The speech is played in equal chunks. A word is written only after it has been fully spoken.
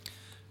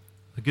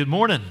Good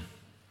morning.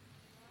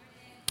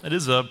 It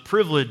is a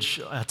privilege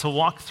to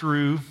walk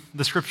through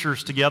the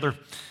scriptures together.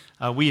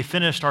 We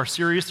finished our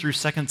series through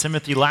 2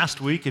 Timothy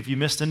last week. If you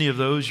missed any of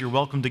those, you're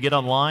welcome to get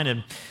online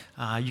and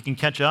you can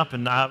catch up.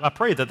 And I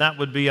pray that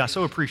would be, I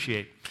so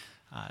appreciate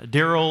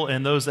Daryl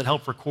and those that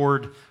help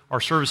record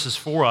our services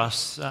for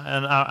us.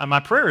 And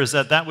my prayer is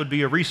that would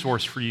be a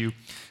resource for you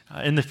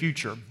in the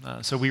future.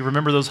 So we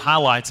remember those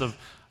highlights of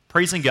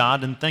praising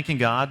God and thanking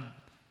God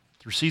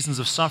through seasons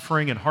of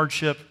suffering and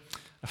hardship,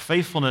 a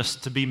faithfulness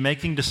to be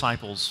making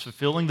disciples,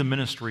 fulfilling the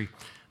ministry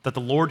that the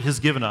Lord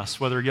has given us,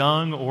 whether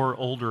young or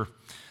older.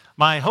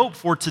 My hope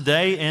for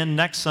today and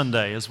next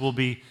Sunday, as we'll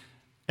be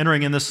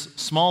entering in this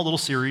small little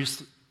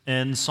series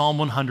in Psalm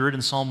 100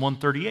 and Psalm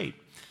 138,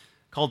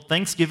 called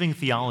Thanksgiving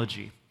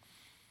Theology,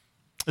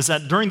 is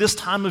that during this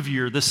time of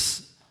year,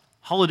 this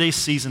holiday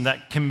season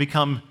that can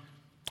become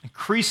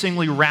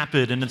increasingly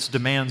rapid in its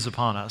demands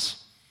upon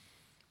us,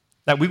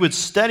 that we would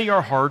steady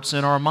our hearts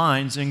and our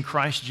minds in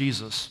Christ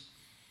Jesus,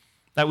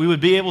 that we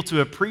would be able to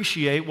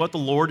appreciate what the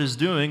Lord is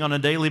doing on a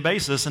daily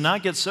basis and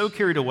not get so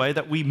carried away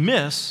that we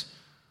miss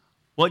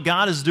what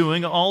God is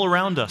doing all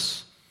around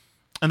us,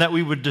 and that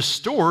we would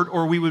distort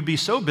or we would be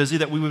so busy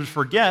that we would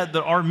forget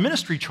that our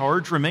ministry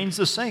charge remains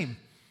the same,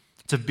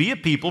 to be a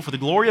people for the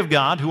glory of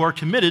God who are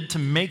committed to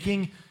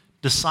making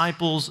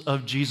disciples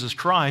of Jesus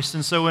Christ.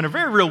 And so in a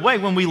very real way,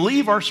 when we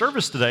leave our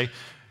service today,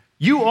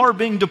 you are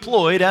being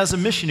deployed as a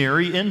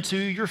missionary into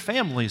your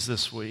families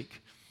this week.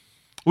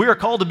 We are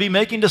called to be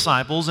making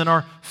disciples in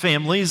our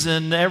families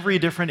in every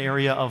different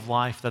area of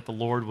life that the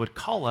Lord would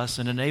call us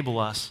and enable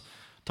us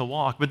to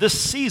walk. But this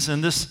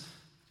season, this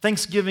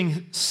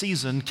Thanksgiving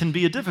season, can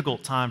be a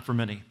difficult time for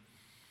many.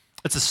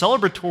 It's a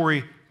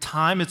celebratory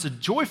time, it's a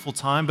joyful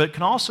time, but it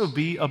can also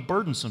be a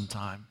burdensome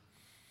time.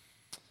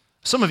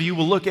 Some of you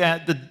will look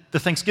at the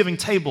Thanksgiving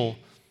table,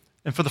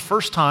 and for the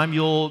first time,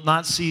 you'll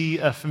not see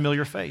a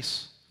familiar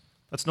face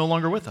that's no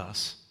longer with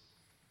us.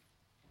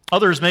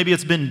 Others, maybe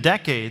it's been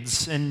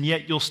decades, and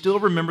yet you'll still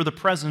remember the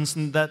presence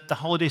and that the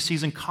holiday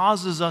season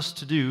causes us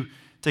to do,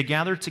 to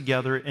gather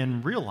together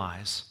and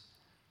realize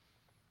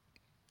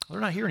they're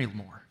not here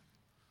anymore.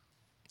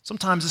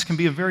 Sometimes this can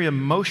be a very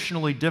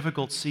emotionally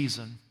difficult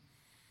season.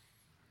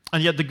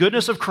 And yet the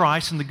goodness of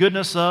Christ and the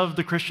goodness of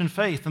the Christian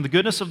faith and the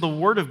goodness of the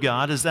Word of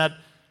God is that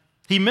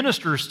He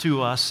ministers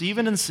to us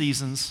even in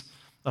seasons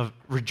of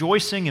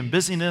rejoicing and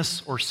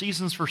busyness, or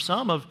seasons for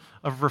some of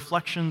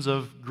reflections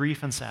of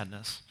grief and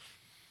sadness.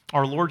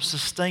 Our Lord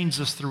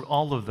sustains us through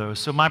all of those.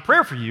 So my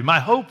prayer for you,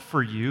 my hope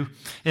for you,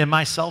 and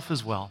myself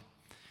as well,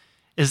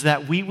 is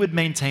that we would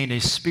maintain a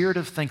spirit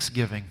of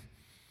thanksgiving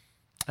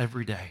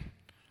every day.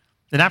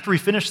 And after we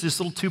finish this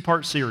little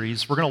two-part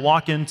series, we're going to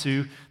walk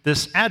into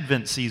this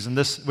Advent season,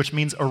 which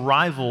means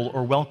arrival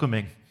or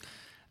welcoming,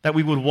 that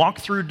we would walk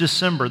through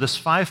December, this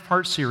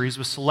 5-part series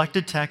with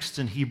selected texts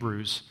in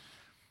Hebrews,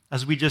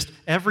 as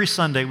every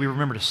Sunday, we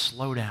remember to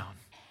slow down.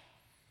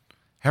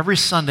 Every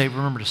Sunday, we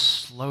remember to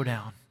slow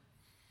down.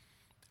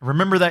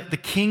 Remember that the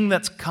King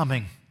that's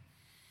coming,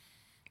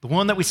 the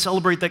one that we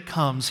celebrate that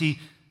comes, He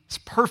is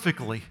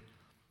perfectly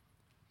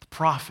the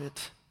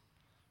prophet,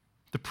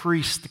 the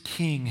priest, the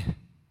king,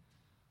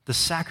 the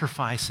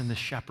sacrifice, and the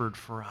shepherd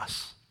for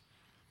us.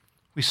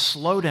 We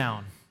slow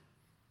down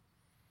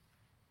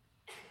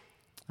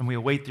and we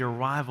await the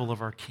arrival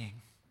of our King,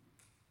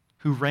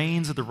 who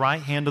reigns at the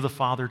right hand of the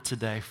Father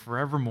today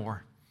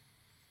forevermore.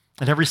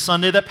 And every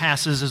Sunday that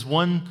passes is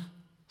one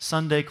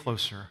Sunday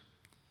closer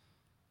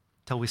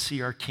till we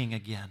see our King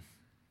again.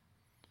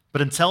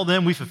 But until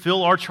then, we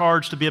fulfill our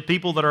charge to be a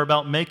people that are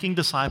about making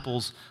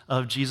disciples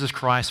of Jesus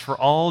Christ for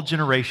all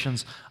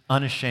generations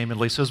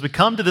unashamedly. So as we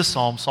come to this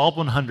Psalm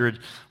 100,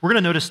 we're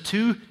going to notice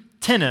two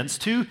tenets,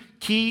 two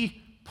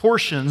key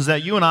portions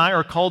that you and I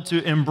are called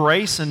to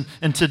embrace and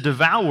to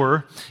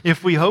devour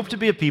if we hope to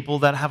be a people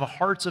that have a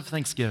hearts of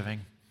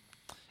thanksgiving.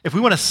 If we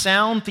want a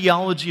sound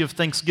theology of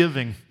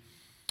thanksgiving,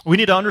 we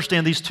need to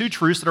understand these two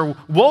truths that are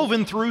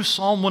woven through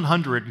Psalm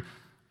 100,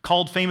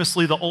 called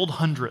famously the Old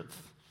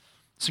Hundredth.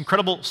 This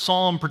incredible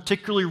psalm,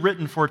 particularly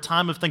written for a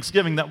time of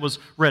thanksgiving that was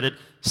read at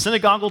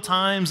synagogal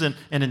times and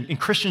in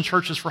Christian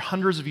churches for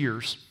hundreds of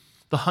years.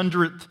 The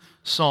 100th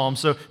Psalm.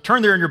 So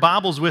turn there in your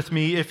Bibles with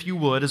me, if you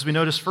would, as we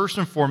notice first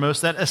and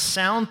foremost that a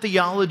sound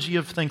theology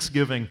of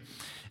thanksgiving,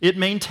 it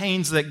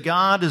maintains that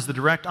God is the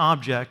direct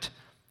object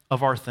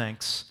of our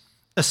thanks.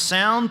 A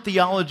sound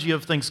theology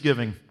of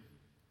thanksgiving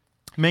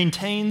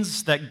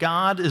maintains that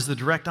God is the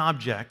direct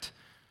object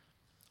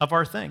of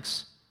our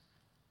thanks.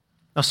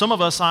 Now, some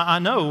of us, I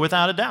know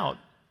without a doubt,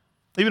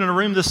 even in a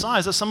room this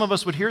size, that some of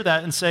us would hear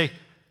that and say,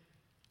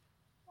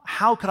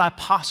 how could I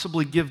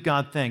possibly give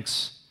God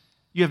thanks?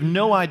 You have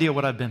no idea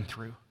what I've been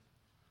through.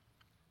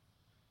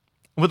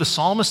 And what the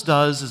psalmist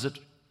does is it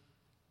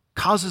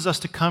causes us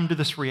to come to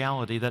this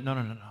reality that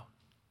no.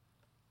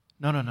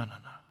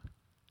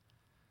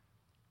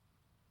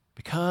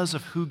 Because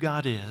of who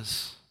God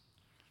is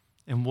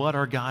and what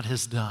our God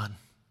has done,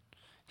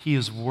 He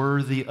is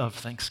worthy of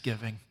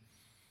thanksgiving.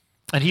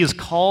 And He is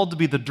called to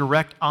be the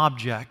direct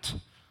object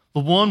the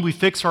one we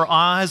fix our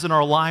eyes and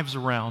our lives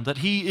around, that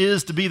He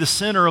is to be the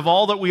center of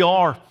all that we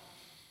are.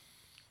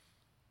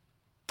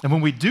 And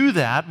when we do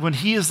that, when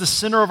He is the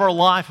center of our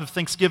life of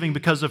thanksgiving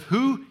because of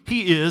who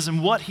He is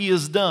and what He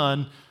has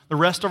done, the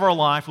rest of our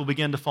life will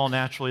begin to fall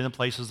naturally in the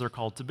places they're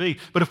called to be.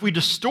 But if we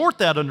distort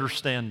that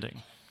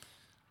understanding,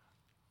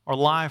 our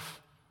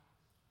life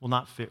will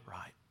not fit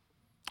right.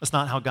 That's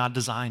not how God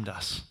designed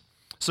us.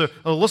 So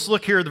let's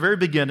look here at the very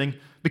beginning.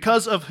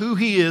 Because of who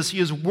He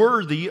is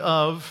worthy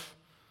of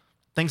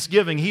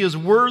thanksgiving. He is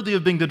worthy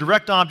of being the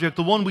direct object,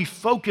 the one we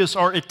focus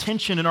our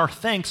attention and our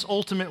thanks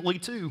ultimately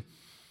to.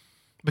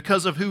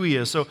 Because of who He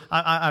is. So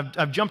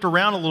I've jumped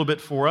around a little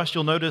bit for us.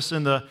 You'll notice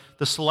in the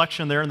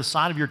selection there on the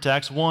side of your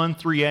text, 1,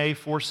 3a,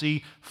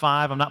 4c,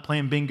 5. I'm not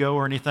playing bingo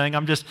or anything.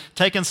 I'm just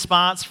taking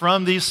spots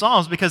from these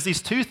Psalms because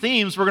these two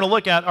themes we're going to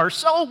look at are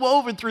so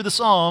woven through the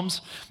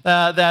Psalms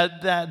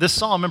that this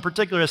Psalm in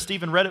particular, as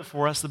Stephen read it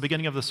for us at the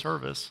beginning of the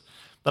service,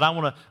 that I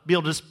want to be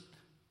able to just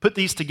put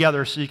these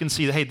together so you can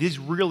see that, hey, these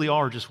really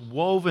are just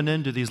woven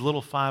into these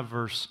little five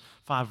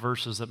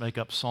verses that make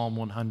up Psalm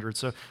 100.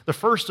 So the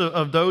first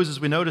of those, as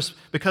we notice,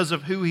 because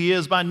of who He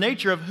is, by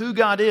nature of who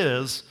God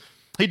is,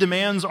 He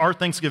demands our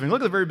thanksgiving.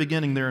 Look at the very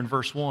beginning there in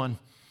verse 1. It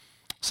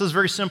says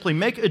very simply,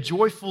 make a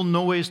joyful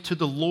noise to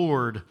the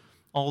Lord,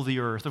 all the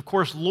earth. Of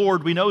course,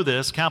 Lord, we know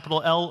this,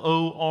 capital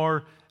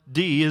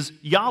L-O-R-D, is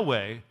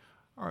Yahweh.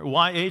 All right,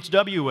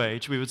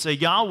 Y-H-W-H, we would say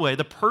Yahweh,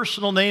 the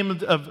personal name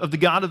of the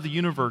God of the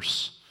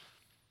universe.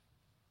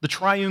 The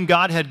triune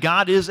Godhead.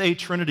 God is a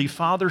Trinity,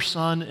 Father,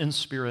 Son, and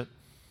Spirit.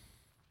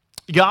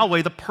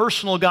 Yahweh, the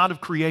personal God of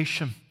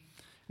creation.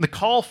 And the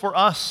call for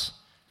us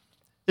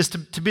is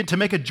to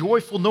make a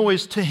joyful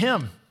noise to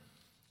Him.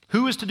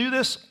 Who is to do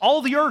this?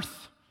 All the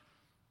earth.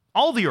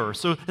 All the earth.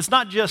 So it's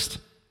not just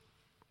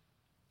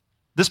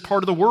this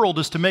part of the world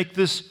is to make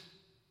this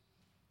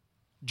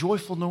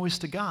joyful noise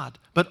to God,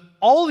 but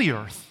all the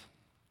earth.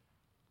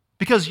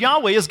 Because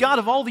Yahweh is God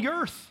of all the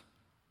earth.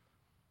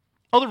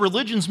 Other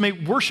religions may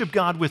worship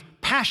God with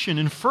passion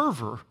and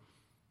fervor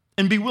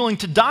and be willing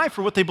to die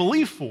for what they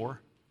believe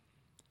for.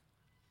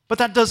 But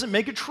that doesn't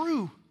make it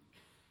true.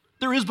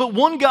 There is but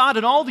one God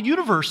in all the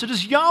universe. It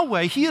is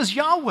Yahweh. He is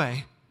Yahweh.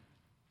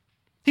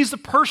 He's the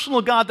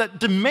personal God that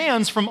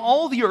demands from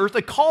all the earth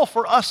a call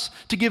for us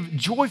to give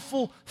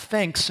joyful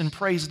thanks and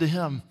praise to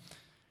Him.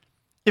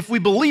 If we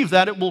believe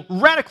that, it will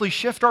radically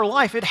shift our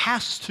life. It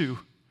has to.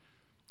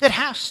 It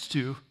has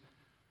to.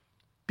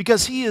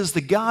 Because He is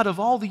the God of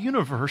all the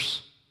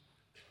universe.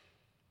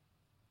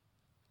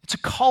 It's a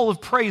call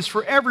of praise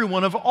for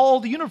everyone of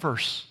all the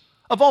universe,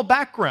 of all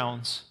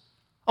backgrounds,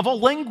 of all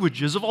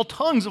languages, of all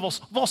tongues, of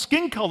all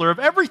skin color, of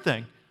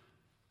everything.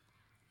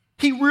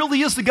 He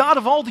really is the God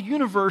of all the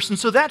universe, and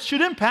so that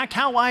should impact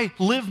how I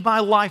live my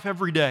life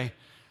every day.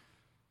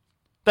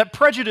 That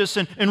prejudice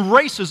and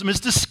racism is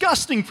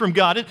disgusting from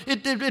God.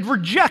 It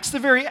rejects the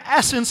very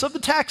essence of the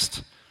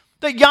text,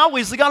 that Yahweh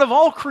is the God of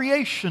all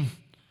creation,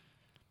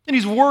 and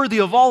He's worthy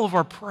of all of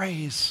our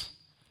praise.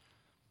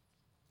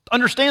 To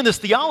understand this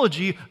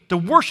theology, to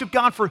worship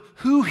God for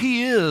who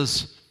He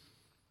is,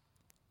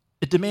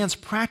 it demands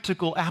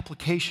practical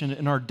application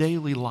in our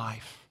daily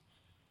life.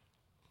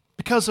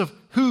 Because of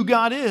who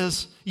God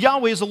is,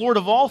 Yahweh is the Lord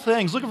of all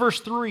things. Look at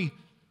verse 3.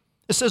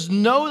 It says,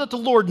 know that the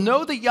Lord,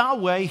 know that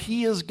Yahweh,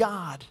 He is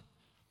God.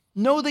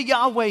 Know that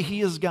Yahweh,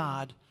 He is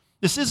God.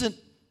 This isn't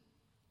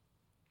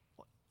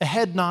a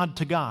head nod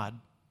to God.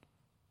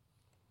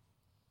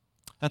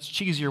 That's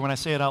cheesier when I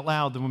say it out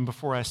loud than when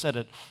before I said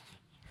it.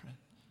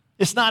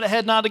 It's not a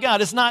head nod to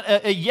God. It's not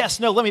a yes,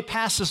 no, let me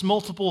pass this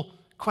multiple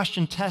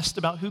question test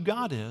about who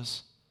God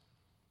is.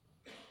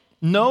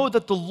 Know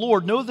that the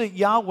Lord, know that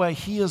Yahweh,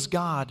 He is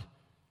God,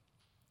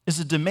 is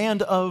a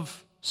demand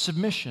of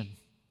submission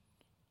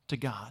to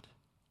God.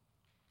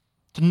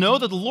 To know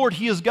that the Lord,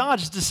 He is God,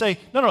 is to say,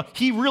 no,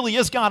 He really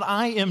is God,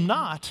 I am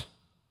not.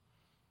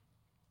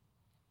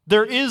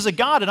 There is a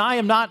God and I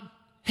am not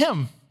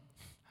Him.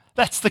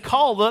 That's the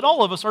call that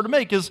all of us are to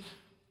make as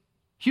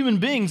human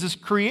beings, as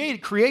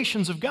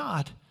creations of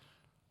God.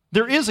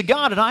 There is a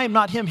God and I am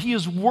not Him. He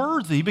is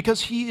worthy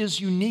because He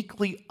is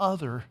uniquely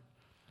other.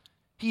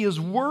 He is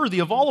worthy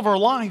of all of our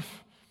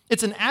life.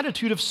 It's an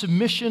attitude of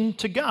submission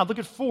to God. Look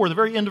at 4, the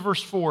very end of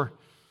verse 4.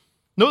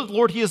 Know that the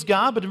Lord, He is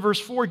God, but in verse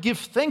 4, give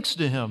thanks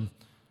to Him.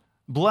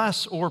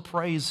 Bless or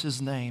praise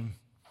His name.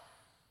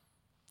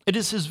 It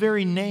is His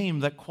very name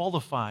that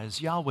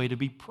qualifies Yahweh to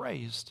be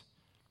praised.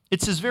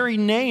 It's His very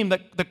name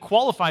that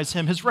qualifies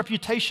Him, His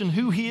reputation,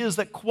 who He is,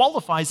 that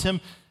qualifies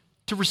Him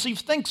to receive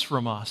thanks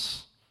from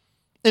us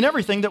in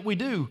everything that we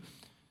do.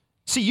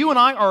 See, you and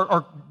I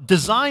are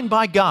designed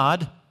by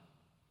God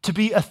to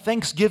be a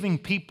thanksgiving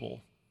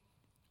people.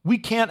 We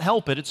can't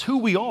help it. It's who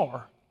we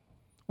are.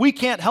 We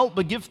can't help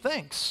but give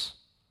thanks.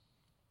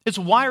 It's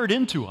wired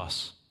into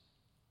us.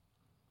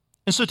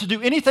 And so to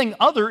do anything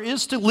other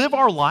is to live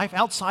our life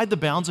outside the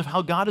bounds of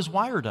how God has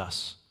wired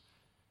us.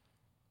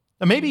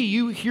 Now maybe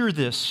you hear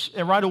this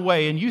right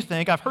away and you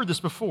think, I've heard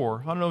this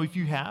before. I don't know if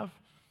you have.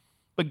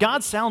 But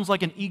God sounds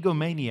like an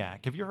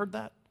egomaniac. Have you heard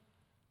that?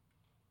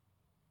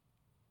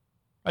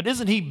 Right?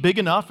 Isn't he big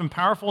enough and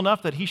powerful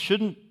enough that he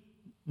shouldn't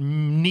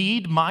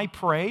need my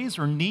praise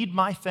or need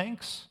my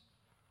thanks?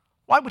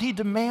 Why would he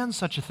demand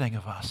such a thing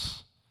of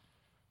us?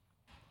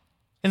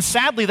 And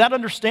sadly, that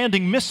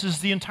understanding misses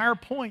the entire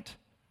point.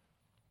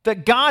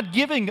 That God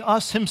giving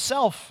us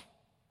himself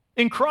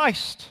in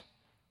Christ,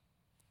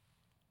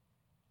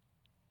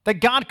 that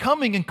God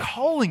coming and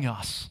calling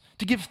us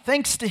to give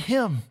thanks to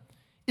him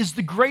is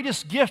the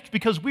greatest gift,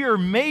 because we are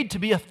made to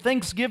be a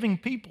thanksgiving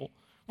people.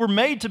 We're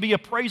made to be a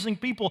praising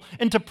people.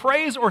 And to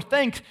praise or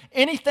thank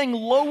anything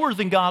lower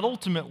than God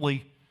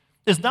ultimately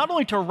is not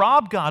only to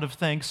rob God of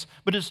thanks,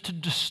 but is to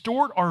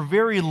distort our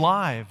very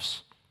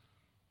lives.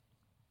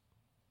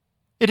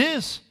 It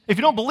is. If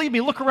you don't believe me,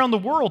 look around the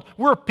world.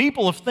 We're a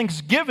people of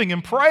thanksgiving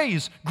and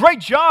praise. Great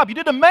job. You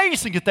did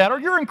amazing at that, or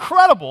you're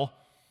incredible.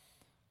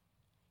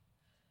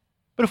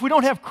 But if we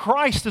don't have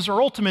Christ as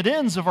our ultimate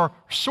ends of our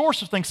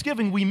source of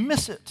thanksgiving, we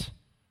miss it.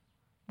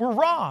 We're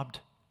robbed.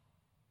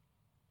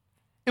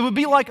 It would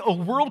be like a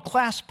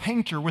world-class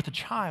painter with a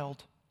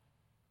child.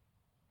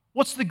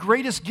 What's the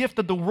greatest gift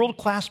that the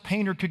world-class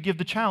painter could give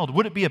the child?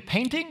 Would it be a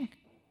painting?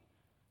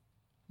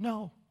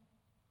 No.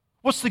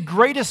 What's the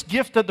greatest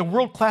gift that the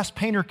world-class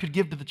painter could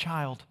give to the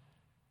child?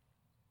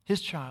 His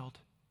child.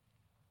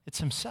 It's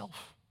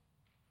himself.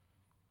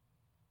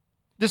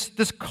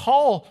 This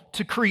call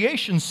to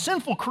creation,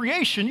 sinful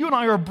creation, you and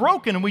I are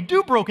broken and we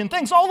do broken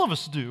things, all of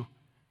us do.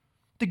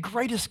 The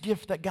greatest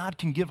gift that God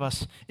can give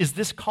us is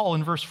this call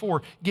in verse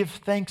 4, give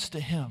thanks to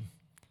him.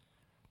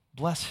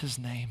 Bless his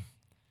name.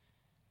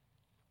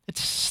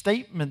 It's a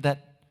statement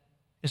that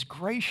is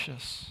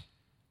gracious.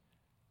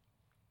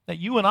 That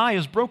you and I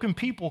as broken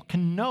people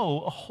can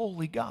know a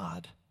holy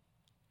God.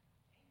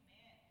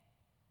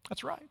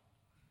 That's right.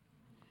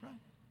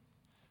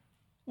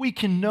 We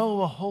can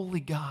know a holy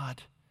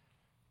God.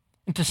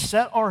 And to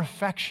set our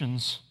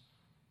affections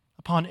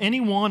upon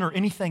anyone or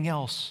anything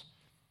else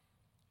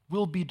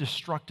will be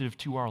destructive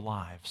to our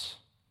lives.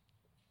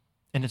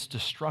 And it's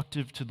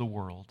destructive to the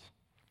world.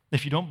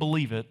 If you don't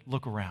believe it,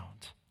 look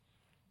around.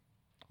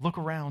 Look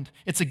around.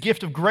 It's a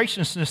gift of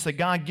graciousness that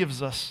God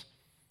gives us.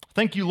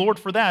 Thank you, Lord,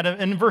 for that.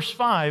 And in verse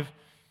 5,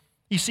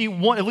 you see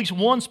at least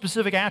one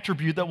specific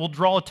attribute that we'll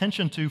draw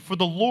attention to. For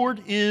the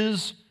Lord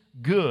is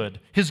good.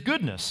 His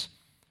goodness.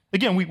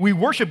 Again, we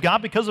worship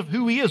God because of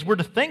who he is. We're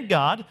to thank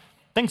God,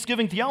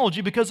 Thanksgiving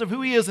theology, because of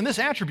who he is. And this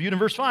attribute in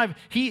verse 5,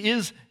 he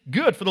is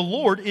good. For the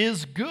Lord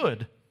is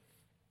good.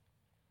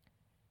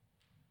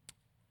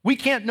 We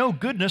can't know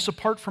goodness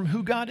apart from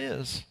who God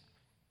is.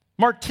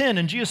 Mark 10,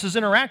 in Jesus'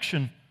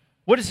 interaction,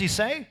 what does he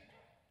say?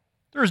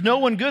 There is no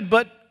one good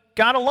but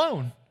God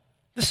alone.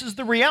 This is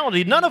the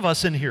reality. None of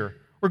us in here,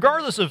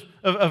 regardless of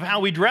how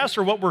we dress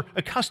or what we're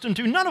accustomed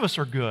to, none of us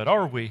are good,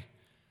 are we?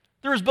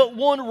 There is but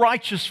one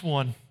righteous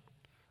one.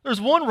 There's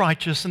one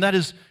righteous, and that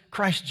is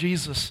Christ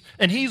Jesus.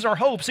 And he's our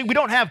hope. See, we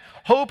don't have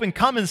hope and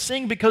come and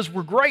sing because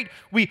we're great.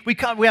 We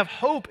have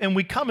hope and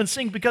we come and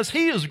sing because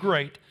he is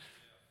great.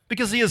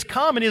 Because he has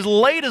come and he has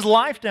laid his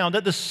life down,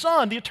 that the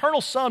Son, the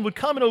eternal Son, would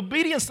come in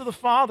obedience to the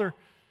Father.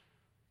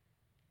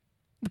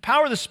 The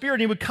power of the Spirit,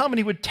 and he would come and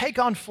he would take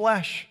on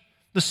flesh.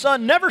 The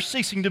Son never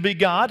ceasing to be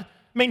God,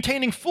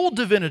 maintaining full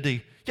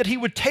divinity, yet he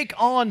would take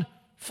on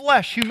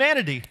flesh,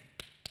 humanity.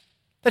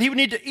 That he would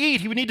need to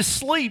eat, he would need to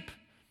sleep.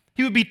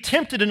 He would be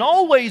tempted in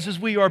all ways as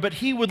we are, but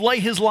he would lay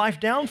his life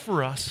down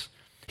for us.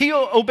 He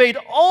obeyed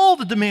all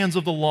the demands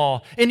of the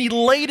law, and he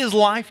laid his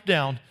life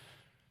down.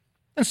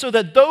 And so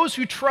that those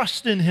who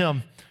trust in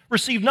him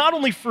receive not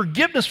only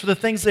forgiveness for the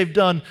things they've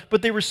done,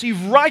 but they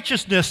receive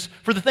righteousness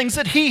for the things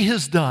that he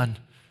has done.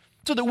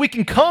 So that we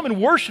can come and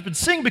worship and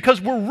sing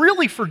because we're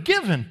really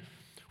forgiven.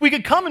 We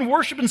can come and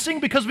worship and sing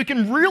because we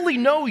can really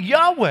know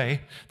Yahweh,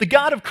 the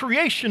God of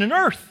creation and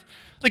earth,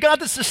 the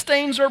God that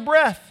sustains our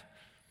breath.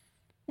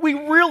 We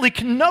really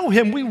can know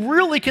him. We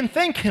really can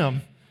thank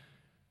him.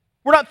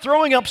 We're not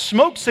throwing up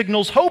smoke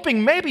signals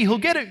hoping maybe he'll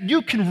get it.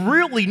 You can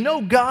really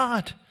know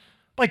God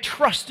by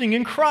trusting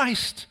in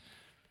Christ.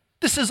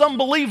 This is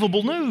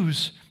unbelievable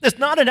news. It's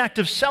not an act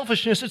of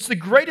selfishness. It's the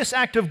greatest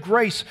act of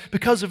grace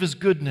because of his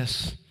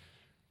goodness.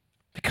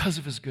 Because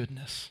of his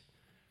goodness.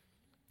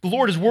 The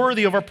Lord is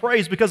worthy of our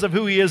praise because of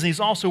who he is, and he's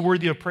also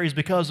worthy of praise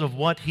because of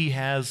what he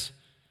has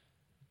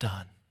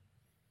done.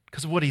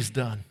 Because of what he's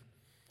done.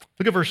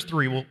 Look at verse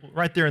 3,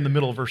 right there in the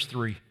middle of verse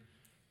 3.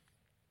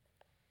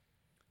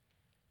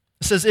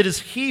 It says, it is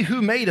he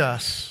who made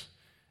us,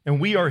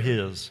 and we are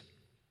his.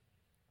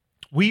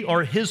 We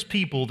are his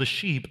people, the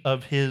sheep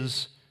of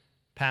his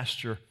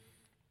pasture.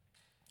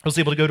 I was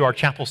able to go to our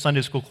chapel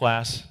Sunday school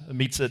class. It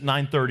meets at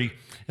 9:30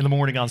 in the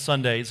morning on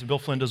Sundays. And Bill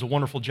Flynn does a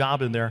wonderful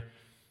job in there.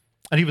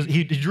 And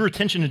he drew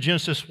attention to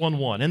Genesis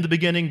 1:1. In the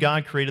beginning,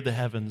 God created the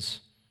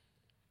heavens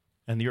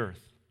and the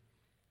earth.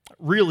 It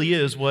really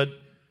is what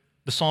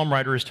the psalm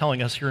writer is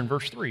telling us here in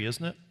verse 3,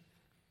 isn't it?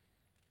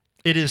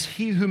 It is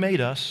he who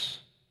made us,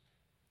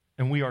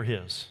 and we are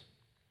his.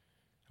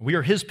 We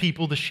are his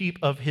people, the sheep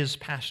of his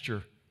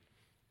pasture.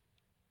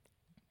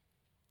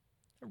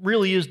 It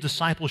really is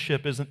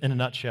discipleship in a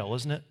nutshell,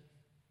 isn't it?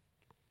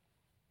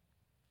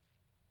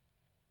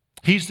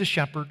 He's the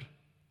shepherd.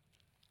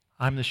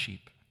 I'm the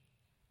sheep.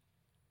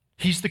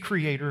 He's the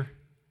creator.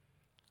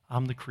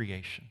 I'm the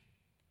creation.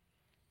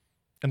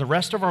 And the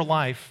rest of our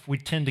life, we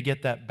tend to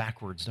get that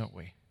backwards, don't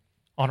we?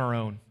 On our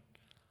own.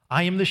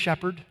 I am the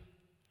shepherd.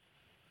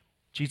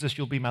 Jesus,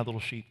 you'll be my little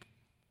sheep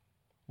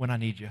when I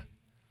need you.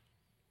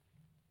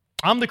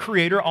 I'm the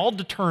creator. I'll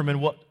determine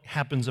what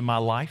happens in my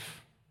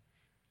life.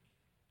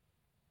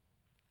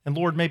 And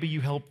Lord, maybe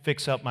you help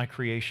fix up my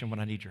creation when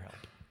I need your help.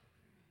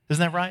 Isn't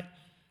that right?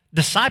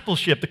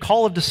 Discipleship, the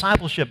call of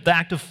discipleship, the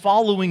act of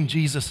following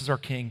Jesus as our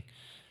King,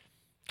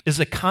 is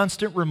a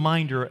constant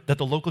reminder that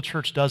the local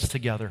church does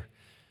together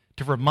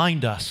to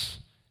remind us,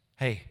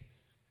 hey,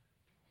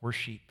 we're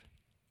sheep.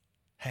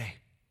 Hey,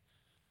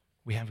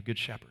 we have a good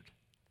shepherd.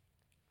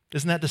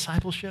 Isn't that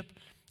discipleship?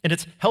 And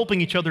it's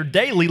helping each other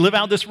daily live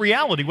out this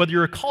reality, whether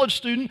you're a college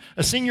student,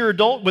 a senior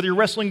adult, whether you're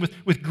wrestling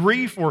with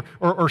grief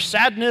or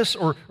sadness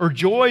or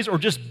joys or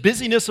just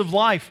busyness of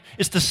life.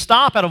 It's to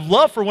stop out of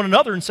love for one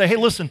another and say, hey,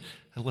 listen,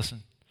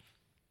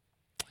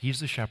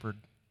 he's the shepherd.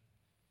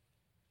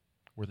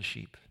 We're the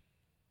sheep.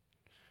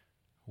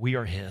 We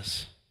are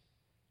his.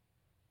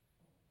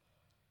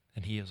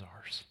 And he is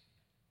ours.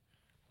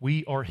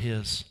 We are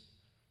his.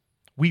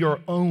 We are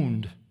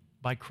owned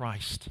by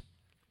Christ.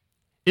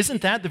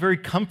 Isn't that the very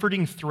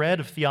comforting thread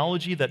of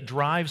theology that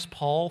drives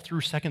Paul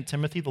through 2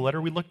 Timothy, the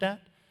letter we looked at?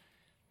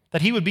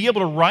 That he would be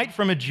able to write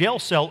from a jail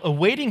cell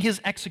awaiting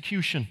his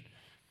execution.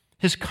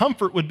 His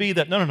comfort would be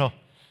that, no.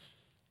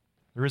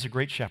 There is a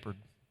great shepherd.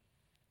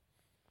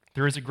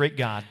 There is a great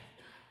God.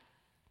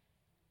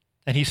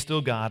 And he's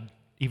still God,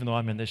 even though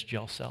I'm in this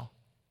jail cell.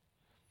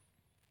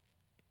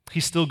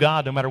 He's still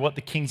God no matter what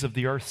the kings of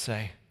the earth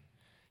say.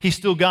 He's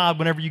still God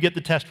whenever you get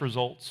the test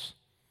results.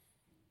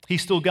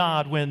 He's still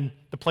God when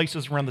the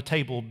places around the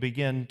table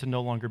begin to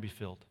no longer be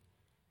filled.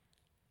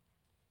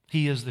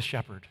 He is the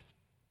shepherd.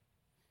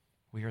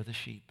 We are the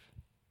sheep.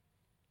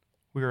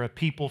 We are a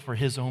people for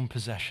his own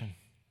possession.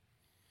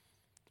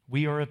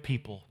 We are a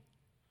people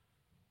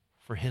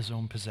for his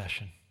own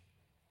possession.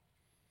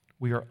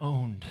 We are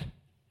owned.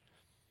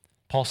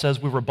 Paul says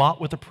we were bought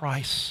with a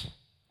price.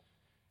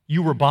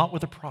 You were bought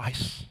with a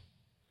price.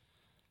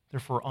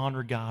 Therefore,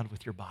 honor God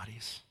with your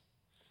bodies.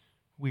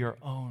 We are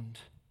owned.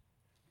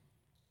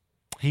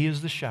 He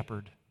is the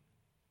shepherd.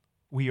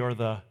 We are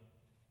the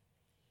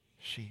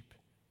sheep.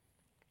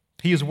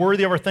 He is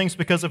worthy of our thanks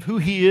because of who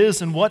he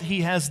is and what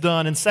he has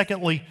done. And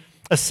secondly,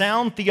 a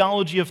sound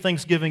theology of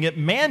thanksgiving, it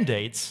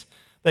mandates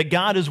that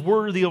God is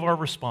worthy of our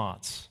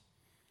response.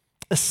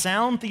 A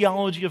sound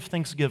theology of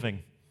thanksgiving.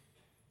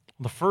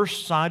 On the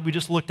first side, we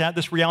just looked at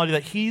this reality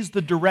that he's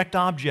the direct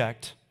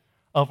object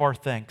of our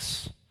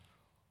thanks.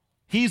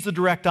 He's the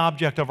direct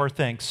object of our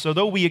thanks. So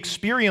though we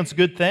experience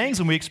good things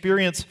and we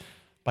experience,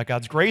 by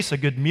God's grace, a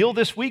good meal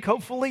this week,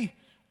 hopefully,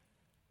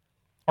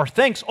 our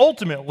thanks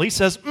ultimately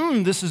says,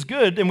 this is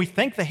good, and we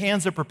thank the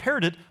hands that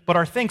prepared it, but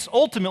our thanks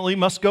ultimately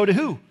must go to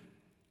who?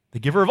 The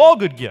giver of all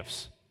good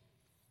gifts.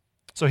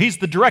 So he's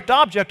the direct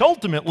object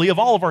ultimately of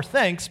all of our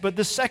thanks, but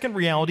this second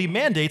reality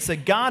mandates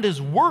that God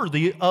is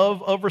worthy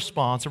of a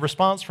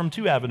response from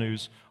two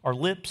avenues, our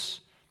lips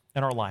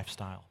and our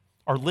lifestyle.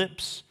 Our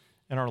lips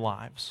and our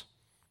lives.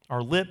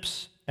 Our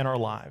lips and our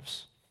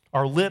lives.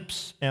 Our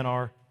lips and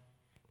our...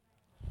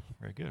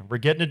 Very good. We're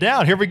getting it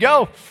down. Here we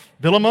go.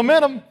 Building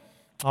momentum.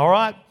 All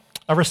right.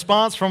 A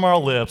response from our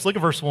lips. Look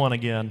at verse 1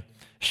 again.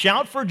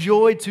 Shout for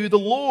joy to the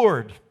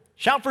Lord.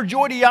 Shout for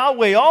joy to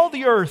Yahweh, all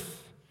the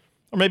earth.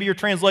 Or maybe your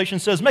translation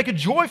says, make a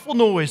joyful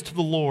noise to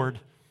the Lord.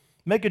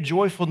 Make a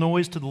joyful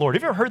noise to the Lord.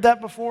 Have you ever heard that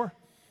before?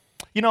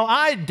 You know,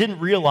 I didn't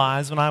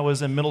realize when I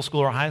was in middle school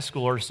or high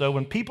school or so,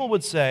 when people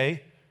would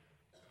say,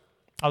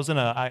 I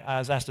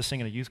was asked to sing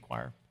in a youth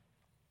choir.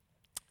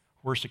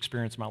 Worst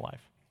experience of my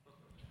life.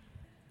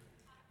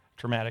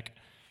 Traumatic.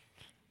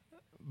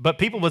 But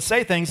people would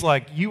say things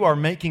like, you are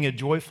making a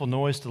joyful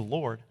noise to the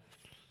Lord.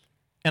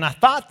 And I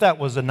thought that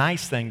was a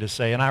nice thing to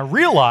say. And I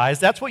realized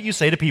that's what you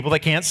say to people that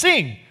can't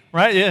sing,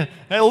 right? Yeah,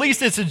 at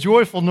least it's a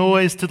joyful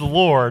noise to the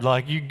Lord.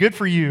 Like, good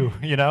for you,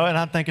 you know? And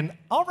I'm thinking,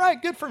 all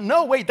right, good for...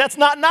 No, wait, that's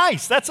not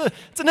nice. It's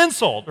an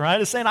insult,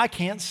 right? It's saying I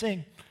can't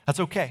sing. That's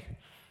okay.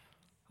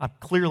 I'm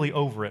clearly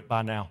over it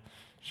by now,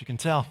 as you can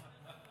tell.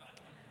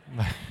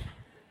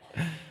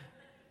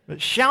 But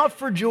shout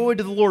for joy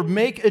to the Lord.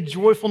 Make a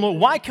joyful noise.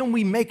 Why can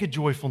we make a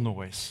joyful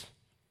noise?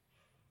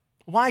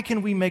 Why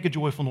can we make a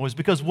joyful noise?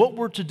 Because what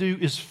we're to do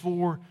is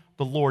for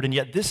the Lord, and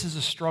yet this is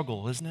a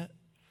struggle, isn't it?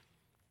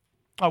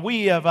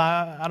 We have,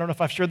 I don't know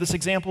if I've shared this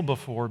example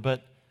before,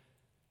 but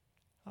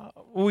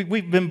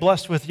we've been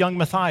blessed with young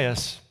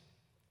Matthias,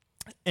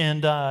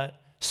 and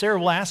Sarah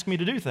will ask me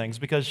to do things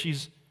because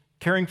she's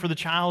caring for the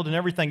child and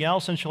everything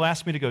else, and she'll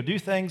ask me to go do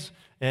things,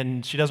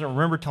 and she doesn't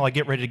remember till I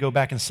get ready to go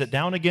back and sit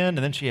down again, and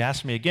then she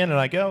asks me again, and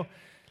I go.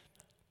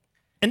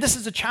 And this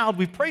is a child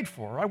we've prayed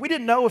for, right? We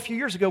didn't know a few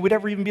years ago we'd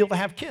ever even be able to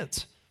have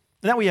kids.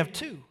 And now we have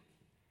two.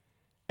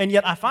 And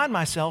yet I find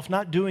myself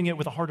not doing it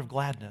with a heart of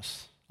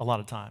gladness a lot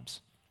of times.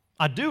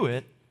 I do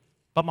it,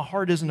 but my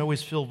heart isn't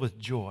always filled with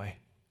joy.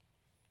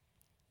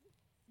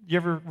 You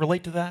ever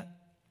relate to that?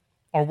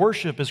 Our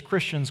worship as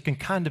Christians can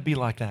kind of be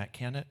like that,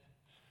 can't it?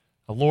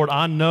 Lord,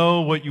 I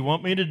know what you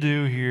want me to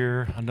do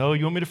here. I know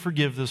you want me to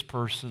forgive this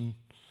person.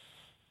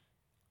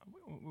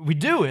 We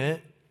do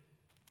it,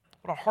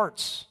 but our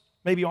hearts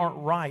maybe aren't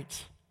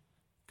right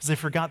because they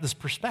forgot this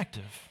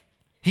perspective.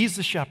 He's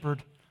the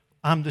shepherd,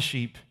 I'm the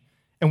sheep,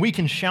 and we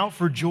can shout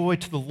for joy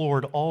to the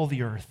Lord, all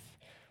the earth.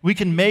 We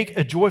can make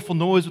a joyful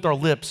noise with our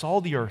lips,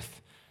 all the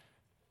earth,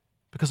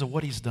 because of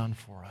what he's done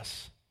for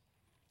us.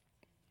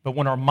 But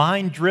when our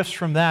mind drifts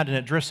from that and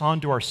it drifts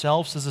onto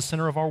ourselves as the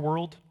center of our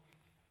world,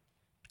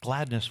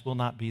 gladness will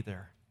not be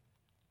there.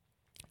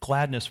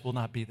 Gladness will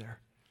not be there.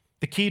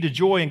 The key to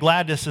joy and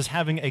gladness is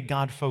having a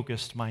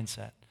God-focused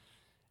mindset.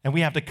 And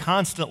we have to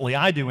constantly,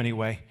 I do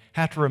anyway,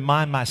 have to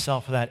remind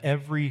myself of that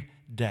every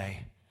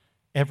day,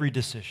 every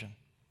decision.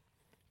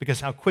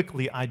 Because how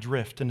quickly I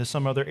drift into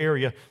some other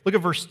area. Look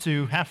at verse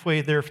 2, halfway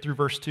there through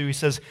verse 2. He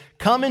says,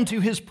 come into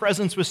his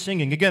presence with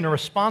singing. Again, a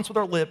response with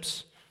our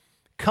lips.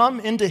 Come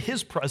into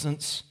his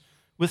presence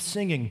with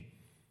singing.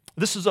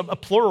 This is a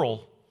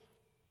plural.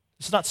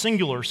 It's not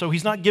singular, so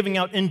he's not giving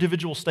out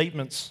individual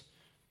statements.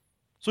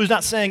 So he's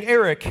not saying,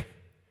 Eric,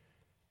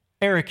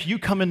 you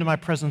come into my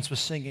presence with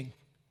singing.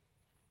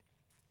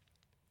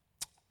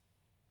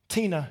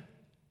 Tina,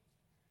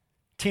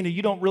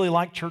 you don't really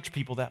like church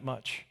people that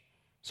much.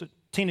 So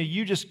Tina,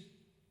 you just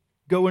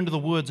go into the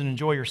woods and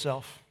enjoy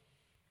yourself.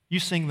 You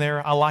sing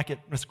there. I like it.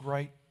 It's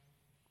great.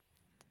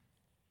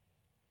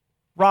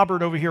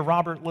 Robert over here,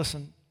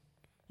 listen,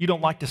 you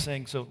don't like to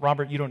sing, so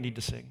Robert, you don't need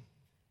to sing.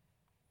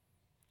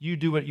 You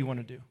do what you want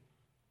to do.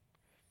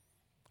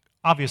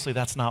 Obviously,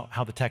 that's not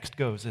how the text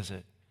goes, is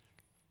it?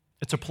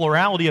 It's a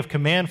plurality of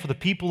command for the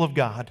people of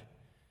God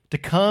to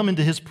come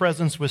into his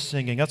presence with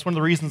singing. That's one of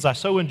the reasons I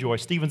so enjoy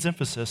Stephen's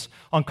emphasis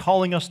on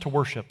calling us to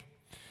worship.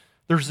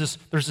 There's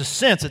this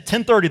sense at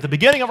 10:30, at the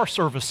beginning of our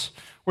service,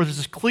 where there's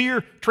this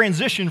clear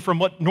transition from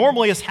what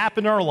normally has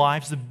happened in our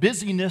lives, the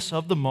busyness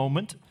of the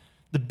moment,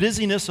 the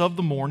busyness of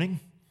the morning,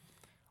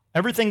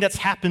 everything that's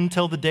happened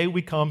till the day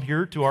we come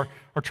here to our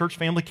church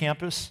family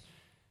campus,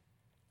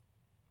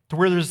 to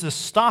where there's this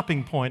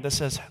stopping point that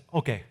says,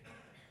 okay,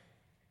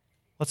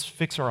 let's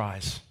fix our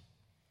eyes.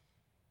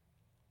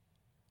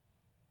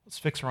 Let's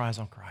fix our eyes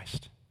on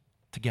Christ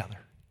together.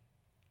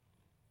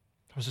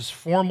 There's this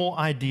formal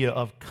idea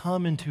of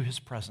come into his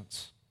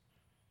presence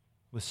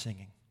with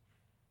singing.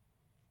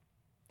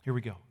 Here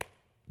we go.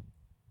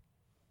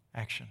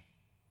 Action.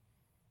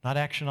 Not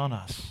action on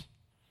us.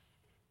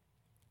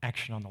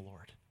 Action on the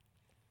Lord.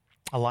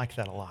 I like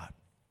that a lot.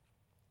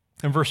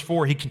 In verse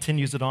 4, he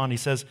continues it on. He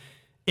says,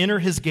 enter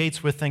his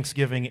gates with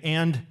thanksgiving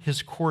and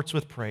his courts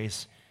with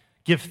praise.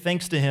 Give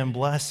thanks to him.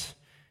 Bless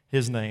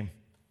his name.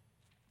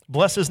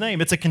 Bless his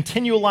name. It's a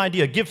continual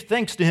idea. Give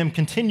thanks to him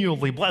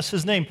continually. Bless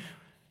his name.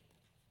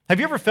 Have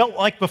you ever felt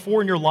like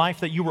before in your life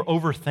that you were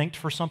overthanked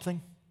for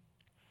something?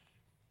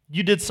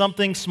 You did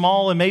something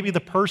small and maybe the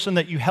person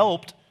that you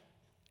helped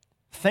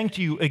thanked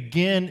you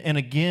again and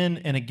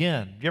again and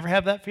again. You ever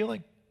have that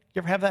feeling? You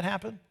ever have that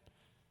happen?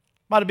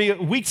 Might be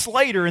weeks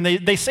later and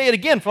they say it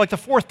again for like the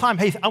fourth time.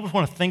 Hey, I just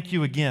want to thank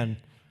you again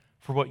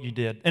for what you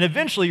did. And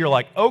eventually you're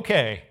like,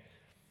 okay,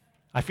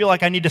 I feel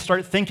like I need to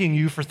start thanking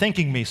you for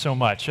thanking me so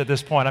much at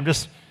this point. I'm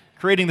just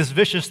creating this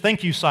vicious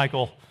thank you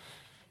cycle.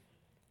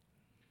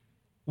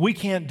 We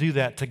can't do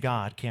that to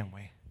God, can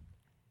we?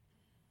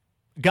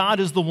 God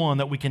is the one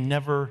that we can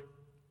never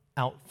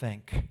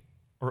outthink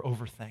or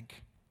overthink.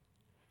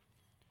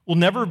 We'll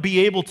never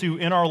be able to,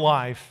 in our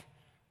life,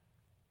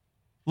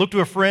 look to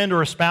a friend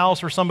or a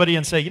spouse or somebody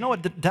and say, you know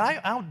what, did I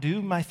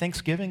outdo my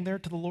thanksgiving there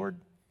to the Lord?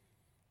 Do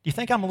you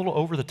think I'm a little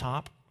over the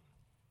top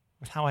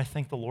with how I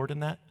thank the Lord in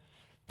that?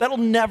 That'll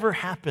never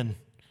happen.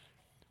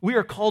 We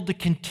are called to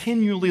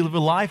continually live a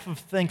life of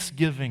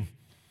thanksgiving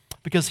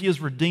because he has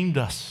redeemed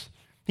us.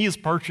 He has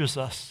purchased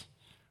us.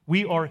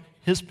 We are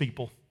his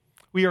people.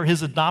 We are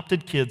his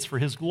adopted kids for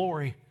his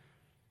glory.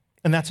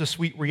 And that's a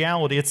sweet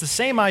reality. It's the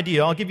same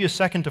idea. I'll give you a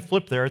second to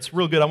flip there. It's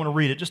real good. I want to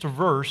read it, just a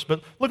verse.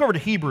 But look over to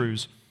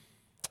Hebrews.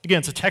 Again,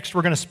 it's a text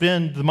we're going to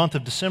spend the month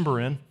of December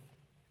in.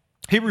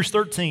 Hebrews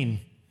 13,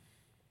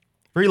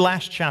 very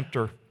last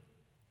chapter.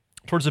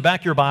 Towards the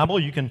back of your Bible,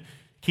 you can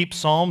keep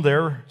Psalm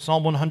there,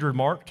 Psalm 100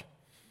 marked.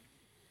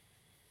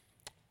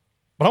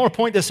 But I want to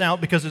point this out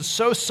because it's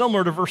so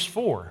similar to verse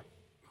 4.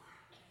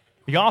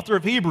 The author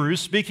of Hebrews,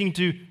 speaking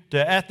to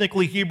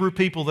ethnically Hebrew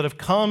people that have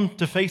come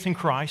to faith in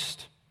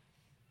Christ,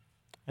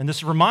 and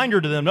this reminder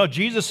to them, no,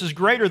 Jesus is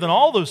greater than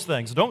all those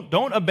things.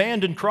 Don't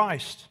abandon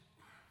Christ.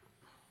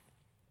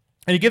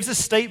 And he gives this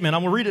statement,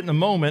 I'm going to read it in a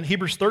moment,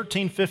 Hebrews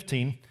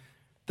 13:15,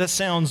 that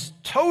sounds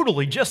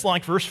totally just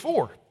like verse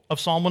 4 of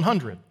Psalm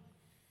 100.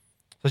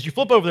 As you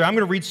flip over there, I'm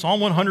going to read Psalm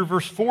 100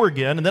 verse 4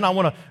 again, and then I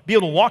want to be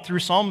able to walk through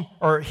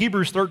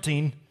Hebrews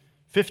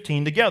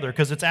 13:15 together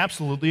because it's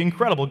absolutely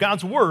incredible.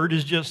 God's word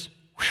is just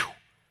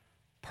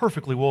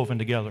perfectly woven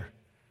together.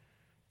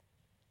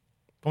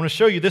 I want to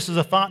show you this is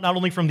a thought not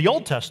only from the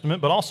Old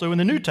Testament, but also in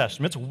the New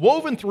Testament. It's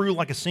woven through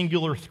like a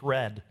singular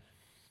thread.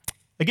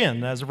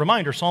 Again, as a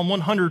reminder, Psalm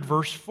 100,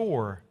 verse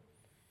 4.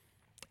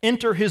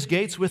 Enter his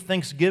gates with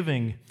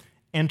thanksgiving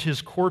and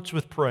his courts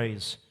with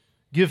praise.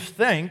 Give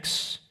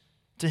thanks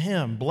to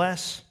him.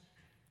 Bless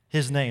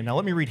his name. Now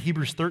let me read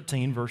Hebrews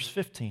 13, verse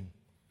 15.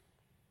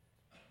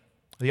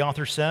 The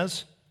author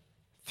says,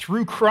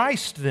 through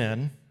Christ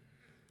then,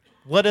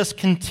 let us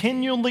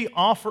continually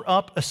offer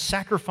up a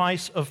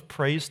sacrifice of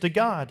praise to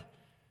God.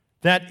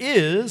 That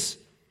is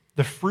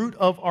the fruit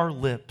of our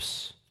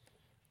lips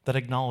that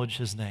acknowledge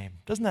his name.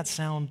 Doesn't that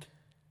sound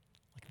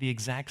like the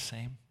exact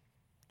same?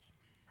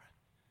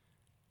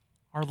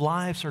 Our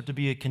lives are to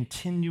be a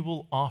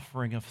continual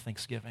offering of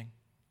thanksgiving.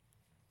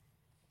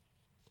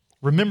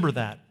 Remember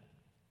that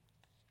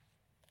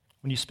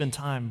when you spend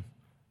time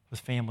with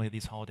family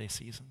these holiday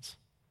seasons.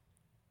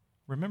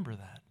 Remember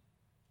that.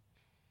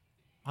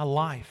 My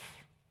life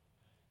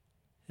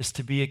is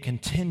to be a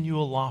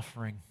continual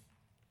offering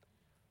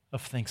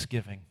of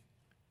thanksgiving.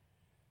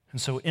 And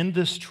so in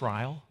this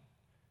trial,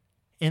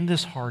 in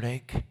this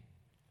heartache,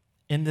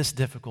 in this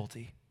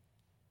difficulty,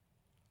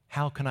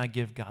 how can I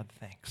give God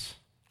thanks?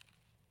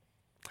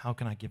 How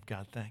can I give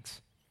God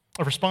thanks?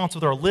 A response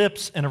with our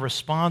lips and a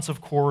response,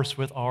 of course,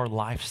 with our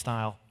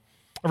lifestyle.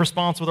 A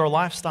response with our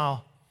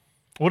lifestyle.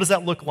 What does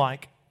that look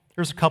like?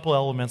 Here's a couple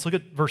elements. Look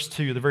at verse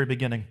 2, the very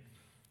beginning.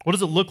 What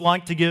does it look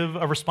like to give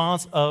a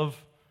response of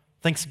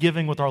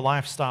thanksgiving with our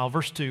lifestyle?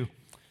 Verse 2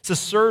 says,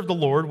 serve the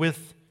Lord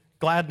with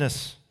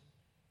gladness.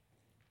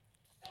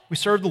 We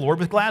serve the Lord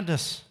with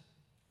gladness.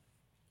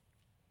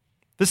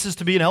 This is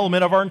to be an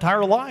element of our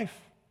entire life.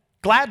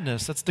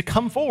 Gladness, that's to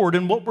come forward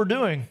in what we're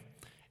doing.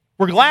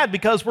 We're glad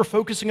because we're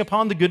focusing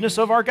upon the goodness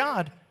of our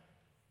God.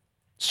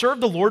 Serve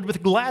the Lord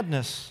with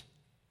gladness,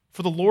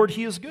 for the Lord,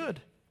 he is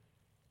good.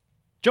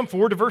 Jump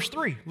forward to verse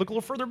 3. Look a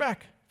little further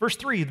back. Verse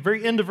 3, the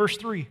very end of verse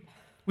 3.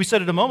 We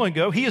said it a moment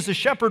ago. He is the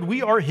shepherd.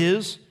 We are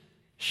his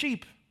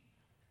sheep.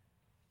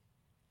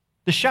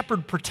 The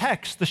shepherd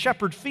protects. The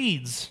shepherd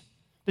feeds.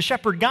 The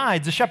shepherd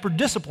guides. The shepherd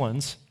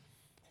disciplines.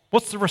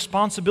 What's the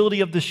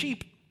responsibility of the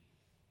sheep?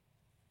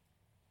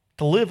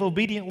 To live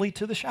obediently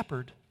to the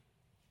shepherd.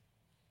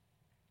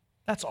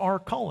 That's our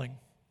calling.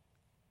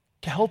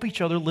 To help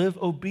each other live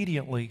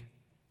obediently.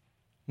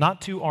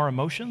 Not to our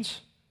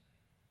emotions.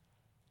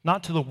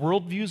 Not to the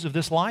worldviews of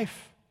this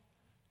life,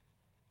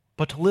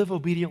 but to live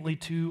obediently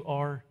to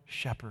our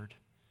shepherd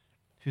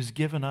who's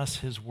given us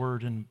his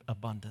word in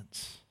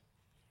abundance.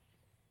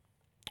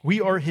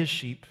 We are his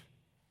sheep.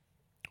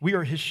 We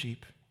are his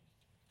sheep.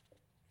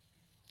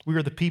 We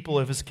are the people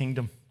of his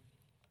kingdom.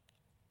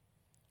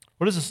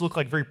 What does this look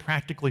like very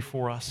practically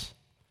for us?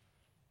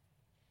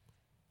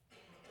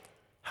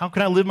 How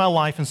can I live my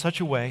life in such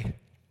a way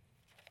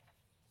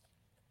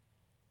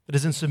that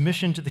is in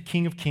submission to the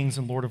King of Kings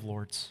and Lord of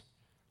Lords?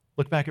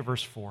 Look back at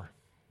verse 4.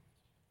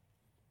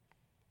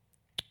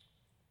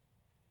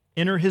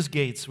 Enter his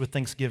gates with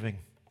thanksgiving,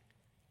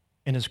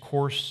 and his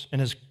courts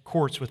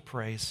with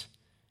praise.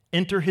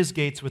 Enter his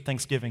gates with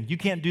thanksgiving. You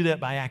can't do that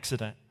by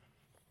accident.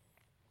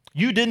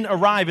 You didn't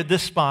arrive at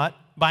this spot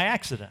by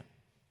accident.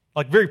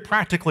 Like very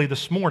practically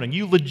this morning,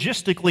 you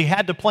logistically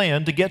had to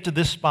plan to get to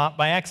this spot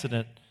by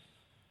accident.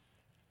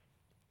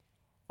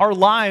 Our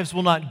lives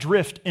will not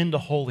drift into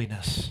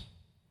holiness.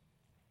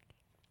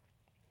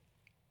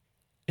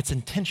 It's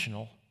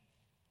intentional.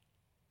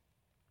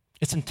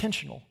 It's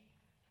intentional.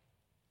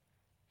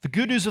 The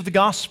good news of the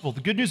gospel,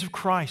 the good news of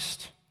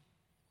Christ,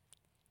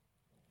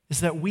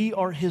 is that we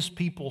are his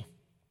people.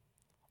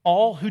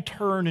 All who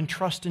turn and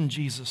trust in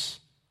Jesus,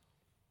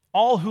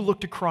 all who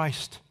look to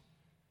Christ,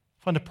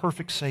 find a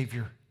perfect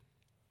Savior.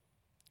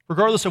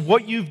 Regardless of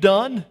what you've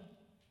done,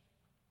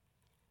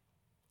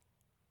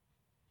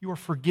 you are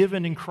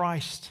forgiven in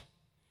Christ.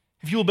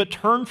 If you will but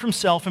turn from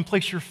self and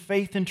place your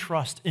faith and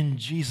trust in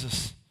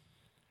Jesus,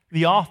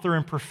 the author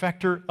and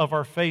perfecter of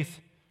our faith,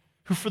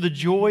 who for the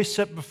joy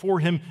set before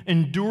him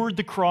endured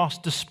the cross,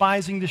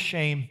 despising the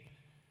shame,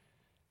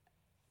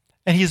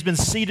 and he has been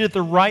seated at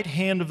the right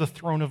hand of the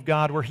throne of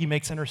God where he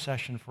makes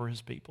intercession for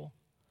his people.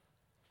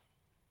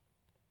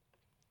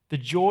 The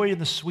joy and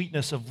the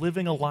sweetness of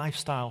living a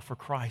lifestyle for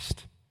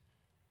Christ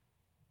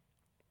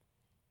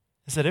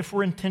is that if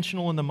we're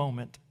intentional in the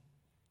moment,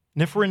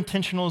 and if we're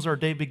intentional as our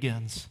day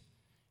begins,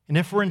 and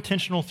if we're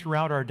intentional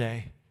throughout our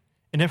day,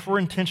 and if we're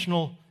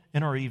intentional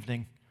in our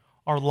evening,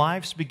 our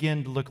lives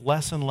begin to look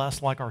less and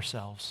less like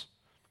ourselves.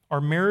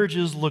 Our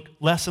marriages look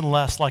less and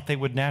less like they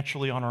would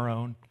naturally on our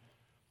own.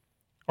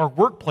 Our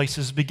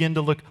workplaces begin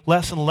to look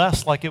less and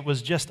less like it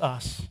was just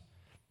us.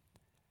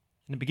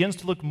 And it begins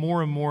to look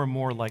more and more and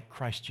more like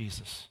Christ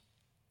Jesus.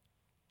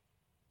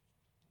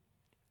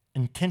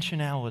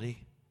 Intentionality,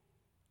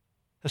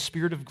 a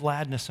spirit of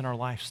gladness in our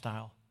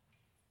lifestyle,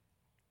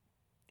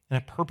 and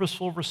a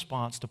purposeful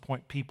response to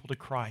point people to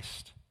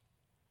Christ.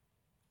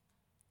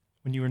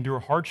 When you endure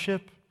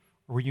hardship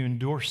or when you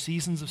endure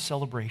seasons of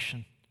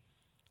celebration,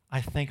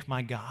 I thank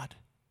my God.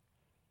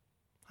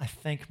 I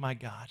thank my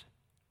God,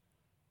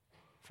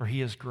 for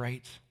he is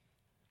great.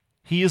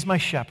 He is my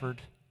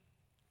shepherd.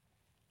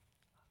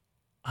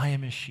 I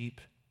am his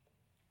sheep.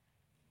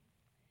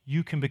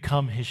 You can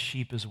become his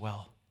sheep as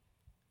well.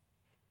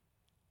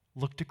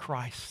 Look to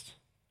Christ.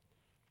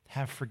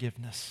 Have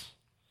forgiveness.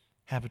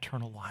 Have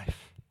eternal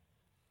life.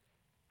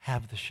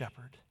 Have the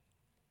shepherd.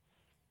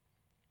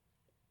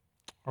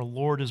 Our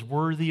Lord is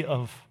worthy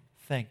of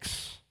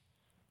thanks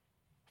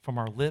from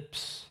our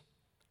lips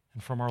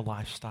and from our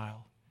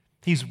lifestyle.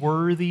 He's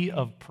worthy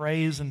of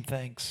praise and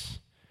thanks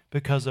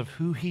because of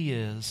who He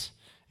is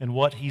and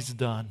what He's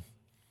done.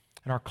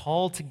 And our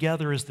call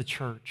together as the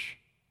church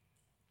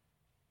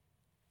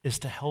is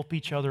to help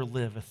each other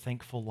live a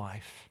thankful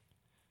life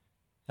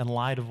in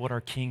light of what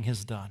our King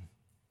has done.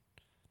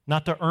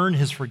 Not to earn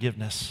His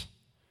forgiveness,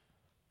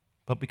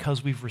 but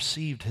because we've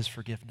received His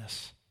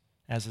forgiveness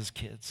as His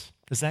kids.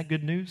 Is that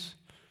good news?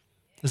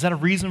 Is that a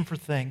reason for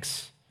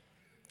thanks?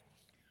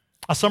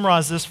 I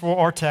summarize this for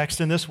our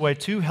text in this way: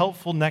 2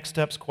 helpful next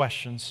steps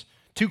questions.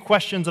 2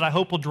 questions that I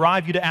hope will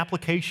drive you to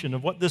application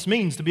of what this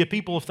means to be a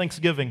people of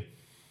thanksgiving.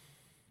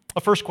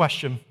 A first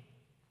question: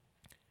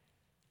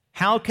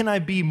 how can I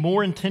be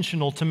more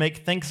intentional to make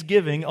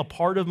Thanksgiving a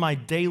part of my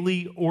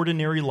daily,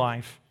 ordinary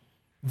life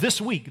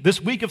this week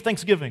of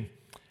Thanksgiving?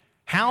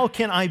 How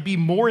can I be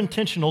more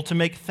intentional to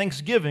make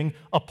Thanksgiving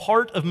a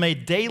part of my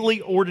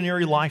daily,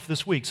 ordinary life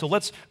this week? So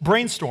let's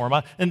brainstorm.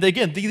 And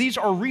again, these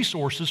are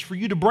resources for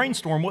you to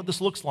brainstorm what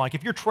this looks like.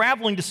 If you're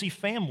traveling to see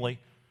family,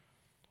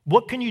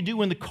 what can you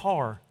do in the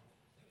car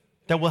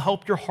that will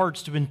help your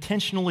hearts to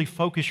intentionally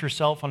focus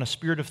yourself on a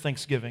spirit of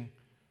thanksgiving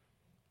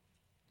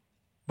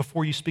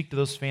before you speak to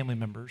those family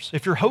members?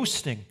 If you're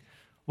hosting,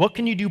 what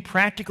can you do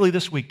practically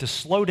this week to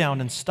slow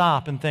down and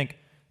stop and think,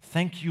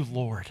 thank you,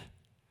 Lord?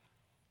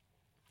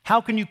 How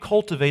can you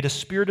cultivate a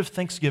spirit of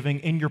thanksgiving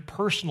in your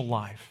personal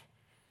life?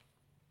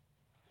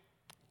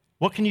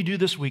 What can you do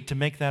this week to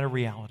make that a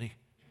reality?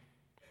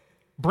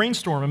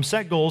 Brainstorm them,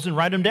 set goals, and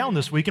write them down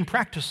this week and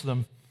practice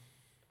them.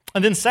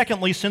 And then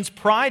secondly, since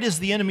pride is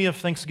the enemy of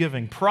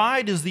thanksgiving,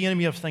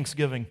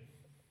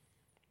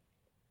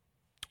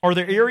 are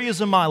there areas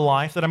in my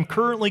life that I'm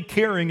currently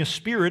carrying a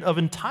spirit of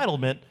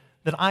entitlement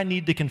that I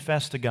need to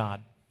confess to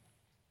God?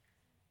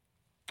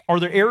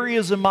 Are there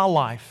areas in my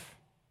life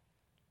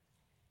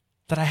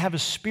that I have a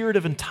spirit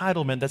of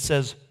entitlement that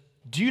says,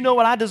 do you know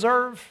what I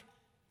deserve?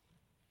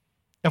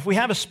 If we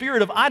have a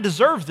spirit of I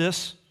deserve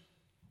this,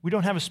 we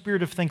don't have a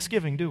spirit of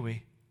thanksgiving, do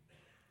we?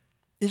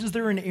 Is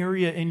there an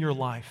area in your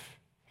life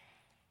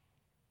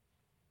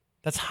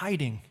that's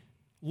hiding,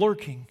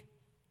 lurking,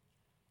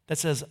 that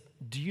says,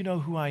 do you know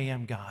who I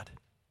am, God?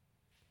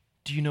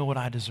 Do you know what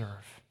I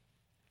deserve?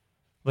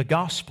 The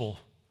gospel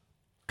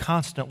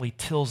constantly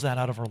tills that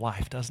out of our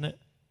life, doesn't it?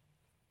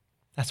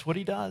 That's what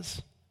He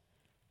does.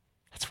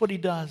 That's what He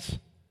does.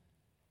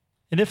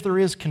 And if there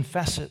is,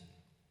 confess it.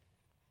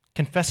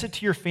 Confess it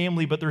to your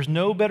family, but there's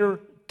no better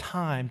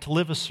time to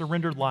live a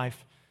surrendered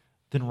life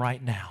than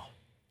right now.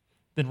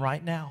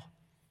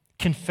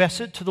 Confess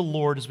it to the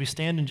Lord as we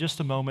stand in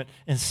just a moment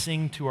and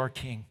sing to our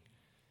King.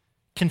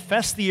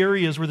 Confess the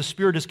areas where the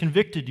Spirit has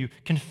convicted you.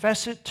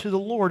 Confess it to the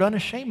Lord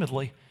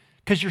unashamedly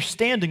because you're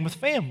standing with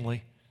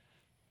family.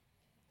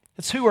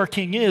 It's who our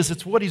King is.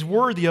 It's what He's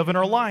worthy of in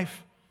our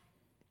life.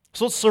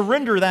 So let's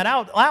surrender that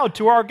out loud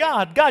to our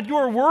God. God, you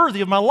are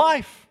worthy of my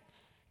life.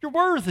 You're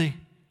worthy.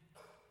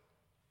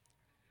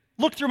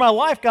 Look through my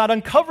life, God.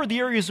 Uncover the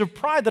areas of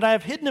pride that I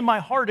have hidden in my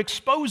heart.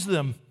 Expose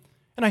them.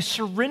 And I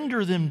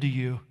surrender them to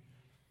you.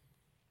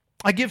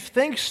 I give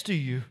thanks to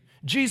you.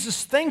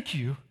 Jesus, thank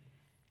you.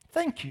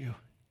 Thank you.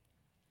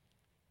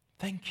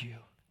 Thank you.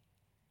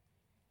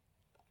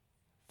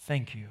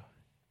 Thank you.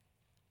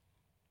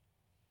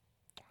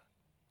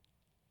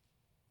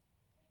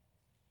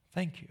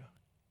 Thank you.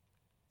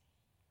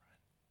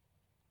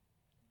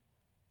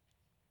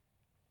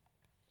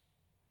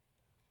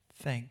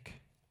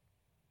 Thank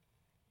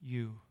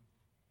you,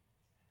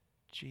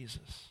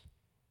 Jesus.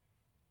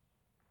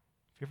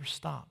 Have you ever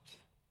stopped?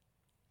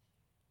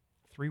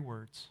 3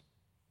 words.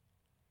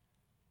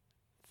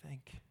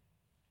 Thank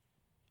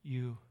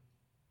you,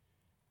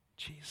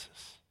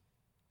 Jesus.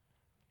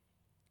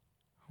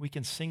 We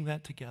can sing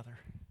that together.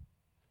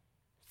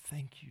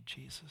 Thank you,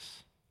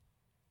 Jesus.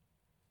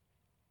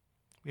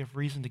 We have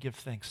reason to give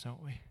thanks,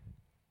 don't we?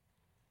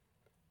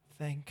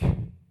 Thank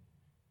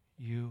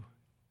you,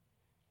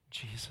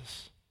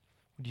 Jesus.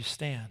 Would you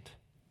stand?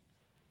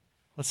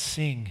 Let's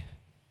sing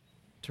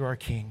to our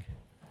King.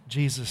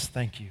 Jesus,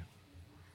 thank you.